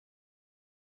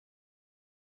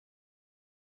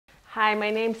Hi, my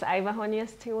name's Iva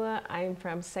Honyestewa. I'm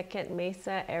from Second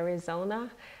Mesa,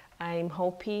 Arizona. I'm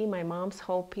Hopi. My mom's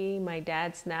Hopi. My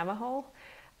dad's Navajo.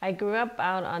 I grew up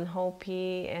out on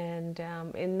Hopi, and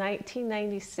in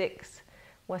 1996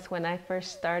 was when I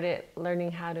first started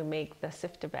learning how to make the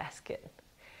sifter basket.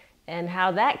 And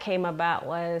how that came about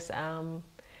was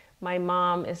my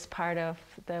mom is part of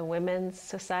the Women's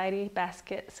Society,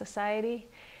 Basket Society,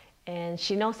 and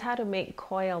she knows how to make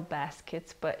coil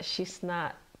baskets, but she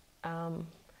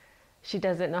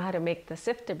doesn't know how to make the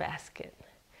sifter basket.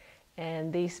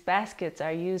 And these baskets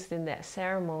are used in that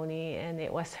ceremony, and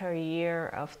it was her year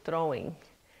of throwing.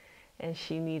 And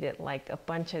she needed like a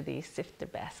bunch of these sifter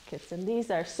baskets. And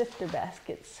these are sifter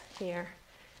baskets here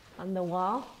on the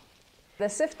wall. The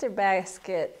sifter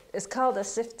basket is called a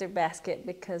sifter basket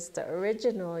because the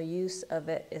original use of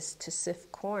it is to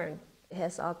sift corn. It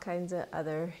has all kinds of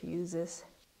other uses.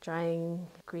 Drying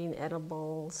green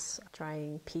edibles,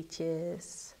 drying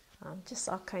peaches, just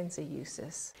all kinds of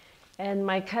uses. And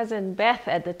my cousin Beth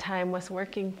at the time was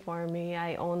working for me.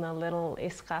 I own a little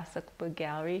Iskasakpa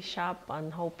gallery shop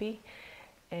on Hopi.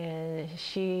 And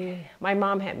my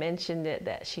mom had mentioned it,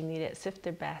 that she needed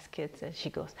sifter baskets, and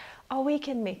she goes, "Oh, we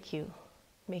can make you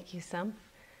some.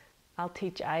 I'll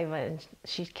teach Iva," and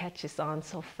she catches on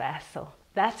so fast. So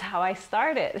that's how I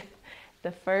started.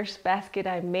 The first basket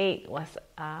I made was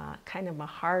kind of a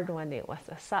hard one. It was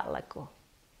a satlako.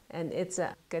 And it's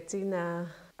a katina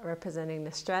representing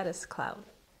the stratus cloud.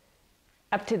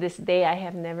 Up to this day, I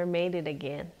have never made it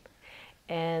again.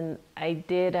 And I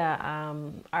did a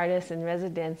artist in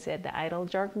residence at the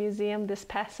Idlejark Museum this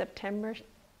past September.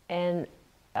 And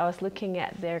I was looking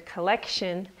at their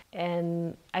collection,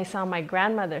 and I saw my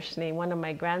grandmother's name, one of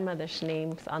my grandmother's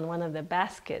names on one of the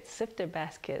baskets, sifter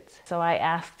baskets. So I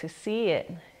asked to see it.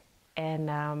 And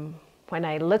when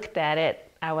I looked at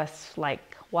it, I was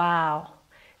like, wow,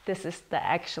 this is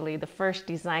actually the first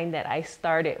design that I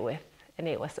started with. And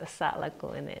it was a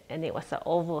satlako in it, and it was an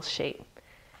oval shape.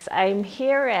 So I'm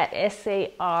here at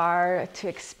SAR to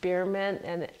experiment,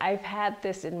 and I've had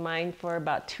this in mind for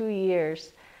about 2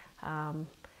 years.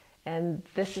 And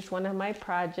this is one of my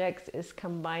projects, is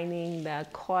combining the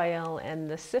coil and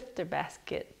the sifter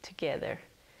basket together.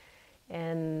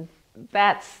 And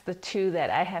that's the two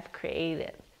that I have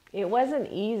created. It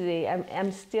wasn't easy.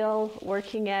 I'm still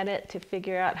working at it to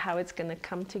figure out how it's going to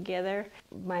come together.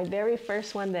 My very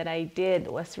first one that I did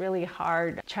was really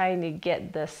hard, trying to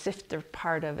get the sifter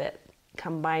part of it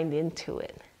combined into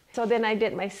it. So then I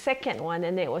did my second one,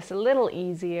 and it was a little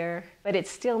easier, but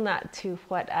it's still not to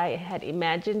what I had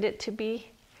imagined it to be.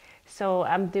 So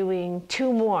I'm doing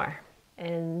 2 more,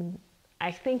 and I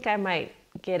think I might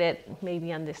get it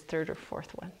maybe on this 3rd or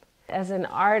 4th one. As an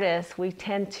artist, we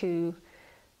tend to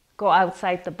go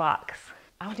outside the box.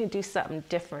 I want to do something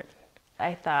different.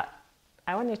 I thought,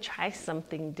 I want to try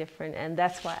something different, and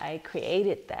that's why I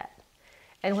created that.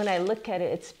 And when I look at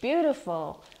it, it's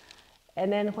beautiful. And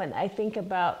then when I think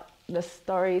about the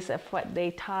stories of what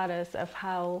they taught us, of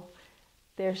how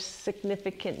there's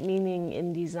significant meaning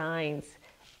in designs,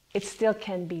 it still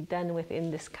can be done within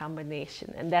this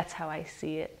combination. And that's how I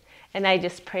see it. And I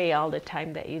just pray all the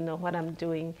time that, what I'm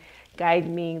doing, guide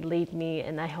me, lead me,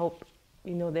 and I hope,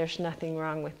 there's nothing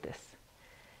wrong with this.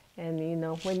 And,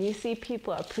 when you see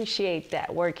people appreciate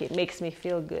that work, it makes me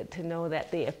feel good to know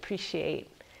that they appreciate,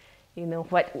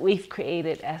 what we've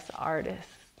created as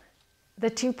artists. The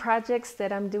 2 projects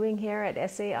that I'm doing here at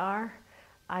SAR,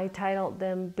 I titled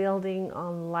them Building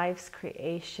on Life's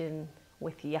Creation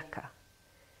with Yucca.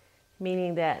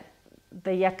 Meaning that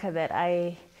the yucca that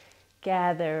I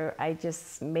gather, I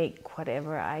just make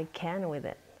whatever I can with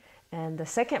it. And the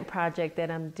second project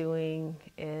that I'm doing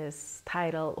is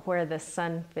titled Where the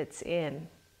Sun Fits In.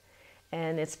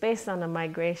 And it's based on a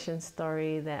migration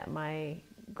story that my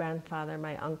grandfather,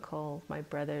 my uncle, my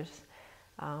brothers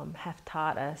have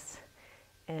taught us.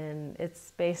 And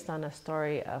it's based on a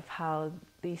story of how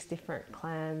these different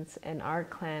clans, and our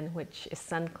clan, which is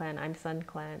Sun Clan, I'm Sun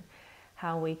Clan,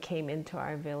 how we came into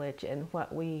our village and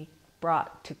what we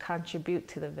brought to contribute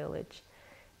to the village.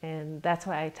 And that's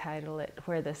why I title it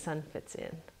Where the Sun Fits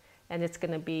In. And it's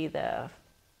going to be the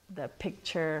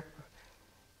picture,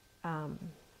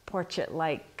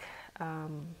 portrait-like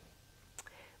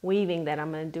weaving that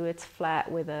I'm going to do. It's flat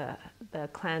with the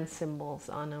clan symbols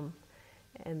on them.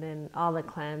 And then all the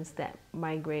clans that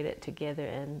migrated together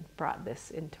and brought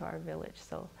this into our village.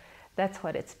 So that's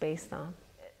what it's based on.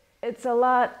 It's a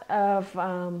lot of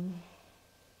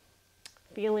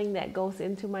feeling that goes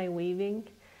into my weaving.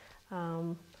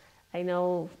 I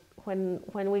know when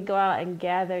we go out and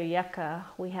gather yucca,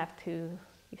 we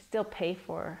still pay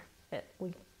for it.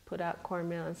 We put out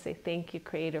cornmeal and say, thank you,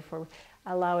 Creator, for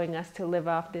allowing us to live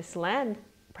off this land.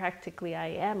 Practically I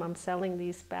am. I'm selling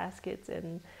these baskets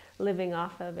and living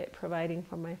off of it, providing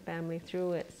for my family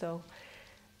through it. So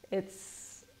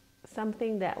it's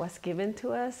something that was given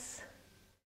to us.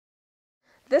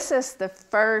 This is the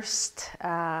first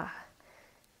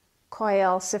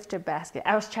coil sifter basket.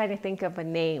 I was trying to think of a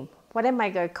name. What am I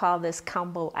going to call this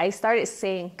combo? I started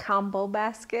saying combo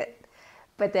basket,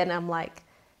 but then I'm like,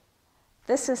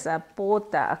 this is a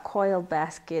bota, a coil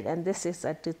basket, and this is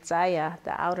a tutsaya,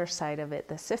 the outer side of it,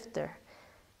 the sifter.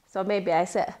 So maybe I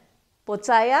said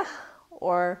botsaya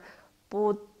or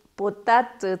bota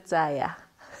tutsaya.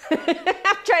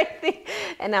 I'm trying to think,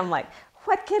 and I'm like,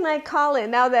 what can I call it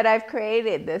now that I've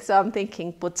created this? So I'm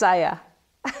thinking botsaya.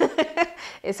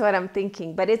 Is what I'm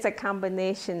thinking, but it's a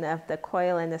combination of the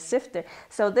coil and the sifter.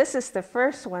 So this is the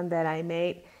first one that I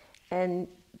made, and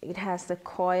it has the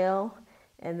coil,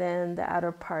 and then the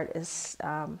outer part is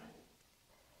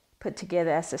put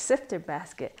together as a sifter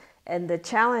basket. And the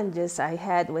challenges I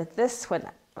had with this when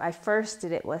I first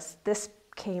did it was this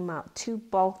came out too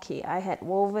bulky. I had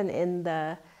woven in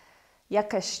the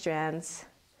yucca strands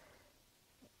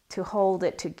to hold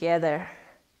it together,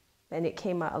 and it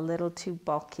came out a little too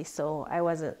bulky, so I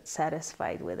wasn't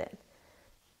satisfied with it.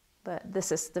 But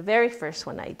this is the very first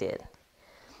one I did.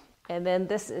 And then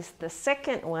this is the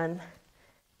second one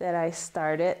that I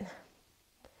started.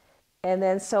 And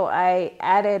then so I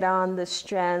added on the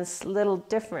strands a little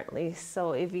differently.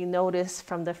 So if you notice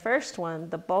from the first one,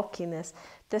 the bulkiness,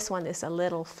 this one is a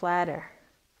little flatter.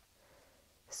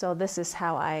 So this is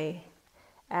how I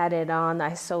added on,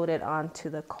 I sewed it onto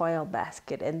the coil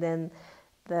basket, and then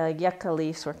the yucca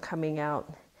leaves were coming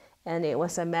out, and it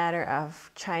was a matter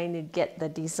of trying to get the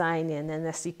design in. And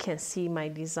as you can see, my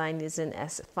design isn't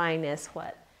as fine as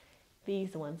what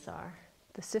these ones are,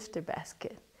 the sifter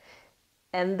basket.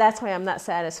 And that's why I'm not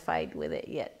satisfied with it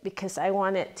yet, because I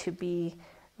want it to be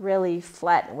really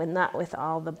flat, not with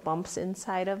all the bumps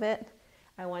inside of it.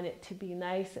 I want it to be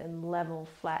nice and level,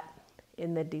 flat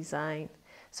in the design.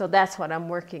 So that's what I'm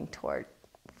working toward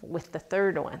with the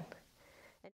third one.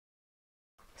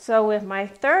 So with my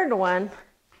third one,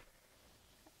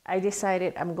 I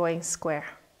decided I'm going square.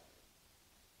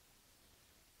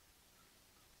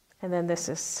 And then this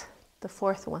is the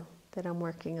fourth one that I'm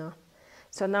working on.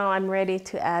 So now I'm ready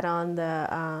to add on the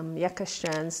yucca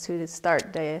strands to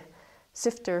start the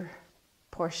sifter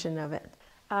portion of it.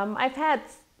 I've had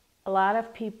a lot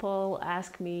of people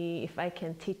ask me if I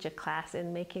can teach a class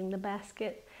in making the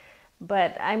basket,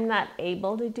 but I'm not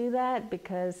able to do that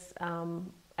because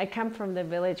I come from the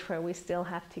village where we still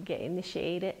have to get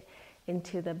initiated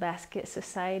into the basket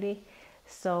society.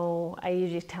 So I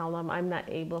usually tell them I'm not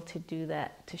able to do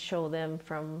that, to show them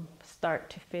from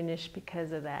start to finish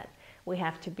because of that. We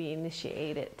have to be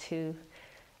initiated to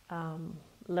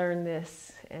learn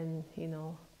this, and you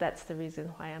know, that's the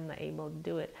reason why I'm not able to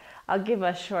do it. I'll give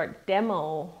a short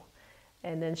demo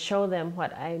and then show them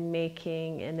what I'm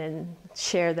making and then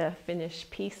share the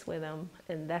finished piece with them,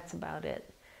 and that's about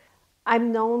it.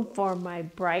 I'm known for my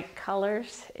bright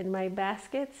colors in my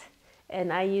baskets,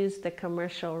 and I use the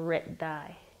commercial red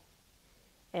dye.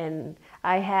 And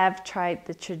I have tried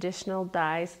the traditional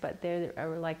dyes, but they're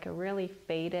like a really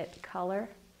faded color.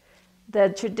 The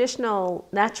traditional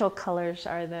natural colors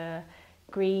are the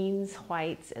greens,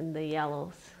 whites, and the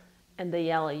yellows. And the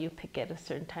yellow you pick at a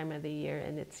certain time of the year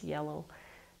and it's yellow.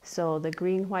 So the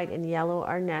green, white, and yellow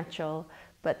are natural,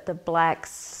 but the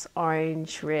blacks,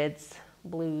 orange, reds,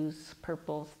 blues,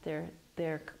 purples,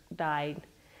 they're dyed.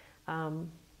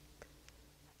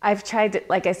 I've tried it,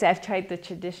 like I said, I've tried the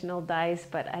traditional dyes,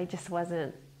 but it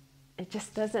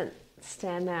just doesn't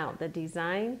stand out, the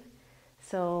design.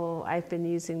 So I've been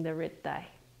using the red dye,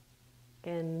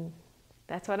 and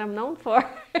that's what I'm known for,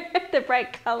 the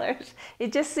bright colors.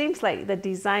 It just seems like the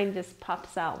design just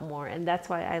pops out more, and that's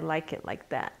why I like it like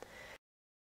that.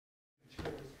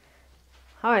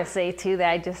 I want to say too that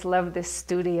I just love this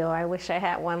studio. I wish I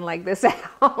had one like this at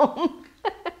home.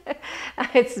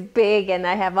 It's big and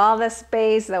I have all the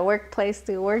space, the workplace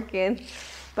to work in.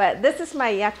 But this is my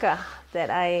yucca that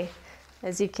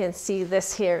as you can see,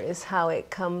 this here is how it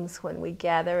comes when we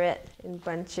gather it in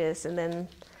bunches. And then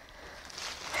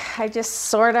I just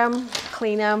sort them,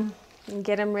 clean them, and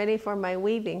get them ready for my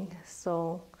weaving.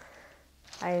 So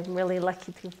I'm really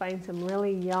lucky to find some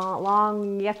really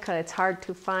long yucca. It's hard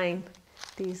to find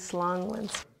these long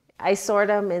ones. I sort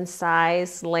them in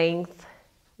size, length,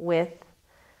 width.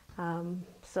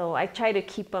 So I try to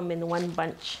keep them in one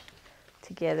bunch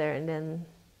together and then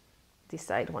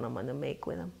decide what I'm going to make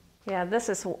with them. Yeah, this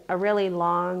is a really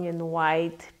long and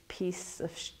wide piece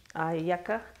of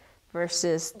yucca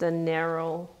versus the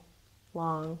narrow,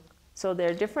 long. So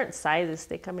they're different sizes.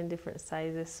 They come in different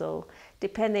sizes. So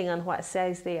depending on what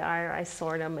size they are, I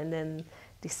sort them and then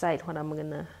decide what I'm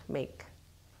gonna make.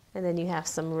 And then you have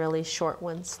some really short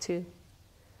ones too.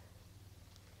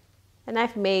 And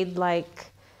I've made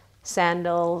like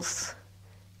sandals,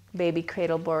 baby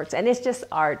cradle boards, and it's just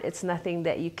art. It's nothing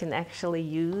that you can actually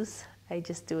use. I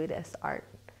just do it as art.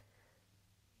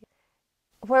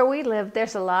 Where we live,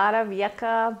 there's a lot of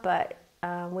yucca, but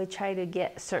we try to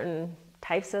get certain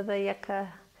types of the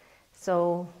yucca.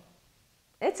 So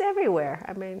it's everywhere.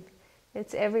 I mean,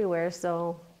 it's everywhere.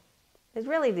 So it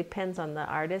really depends on the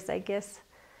artist, I guess.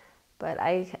 But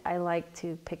I like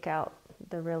to pick out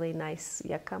the really nice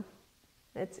yucca.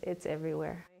 It's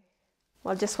everywhere.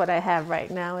 Well, just what I have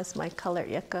right now is my colored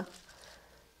yucca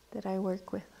that I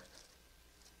work with.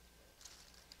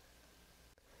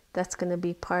 That's going to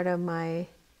be part of my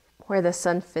Where the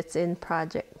Sun Fits In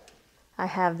project. I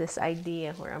have this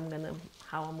idea where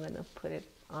how I'm gonna put it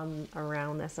on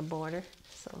around as a border.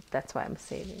 So that's why I'm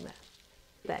saving that.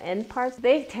 The end parts,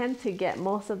 they tend to get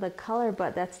most of the color,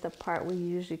 but that's the part we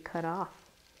usually cut off.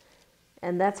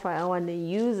 And that's why I want to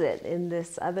use it in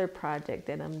this other project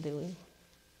that I'm doing.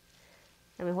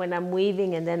 I mean, when I'm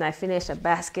weaving and then I finish a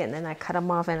basket and then I cut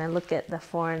them off and I look at the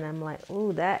four and I'm like,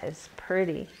 ooh, that is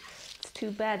pretty. It's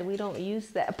too bad we don't use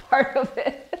that part of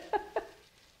it.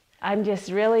 I'm just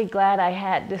really glad I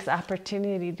had this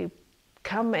opportunity to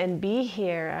come and be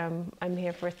here. I'm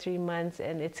here for 3 months,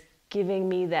 and it's giving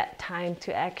me that time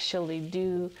to actually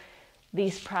do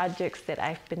these projects that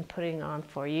I've been putting on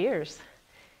for years.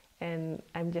 And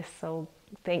I'm just so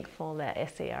thankful that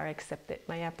SAR accepted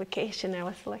my application. I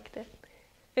was selected.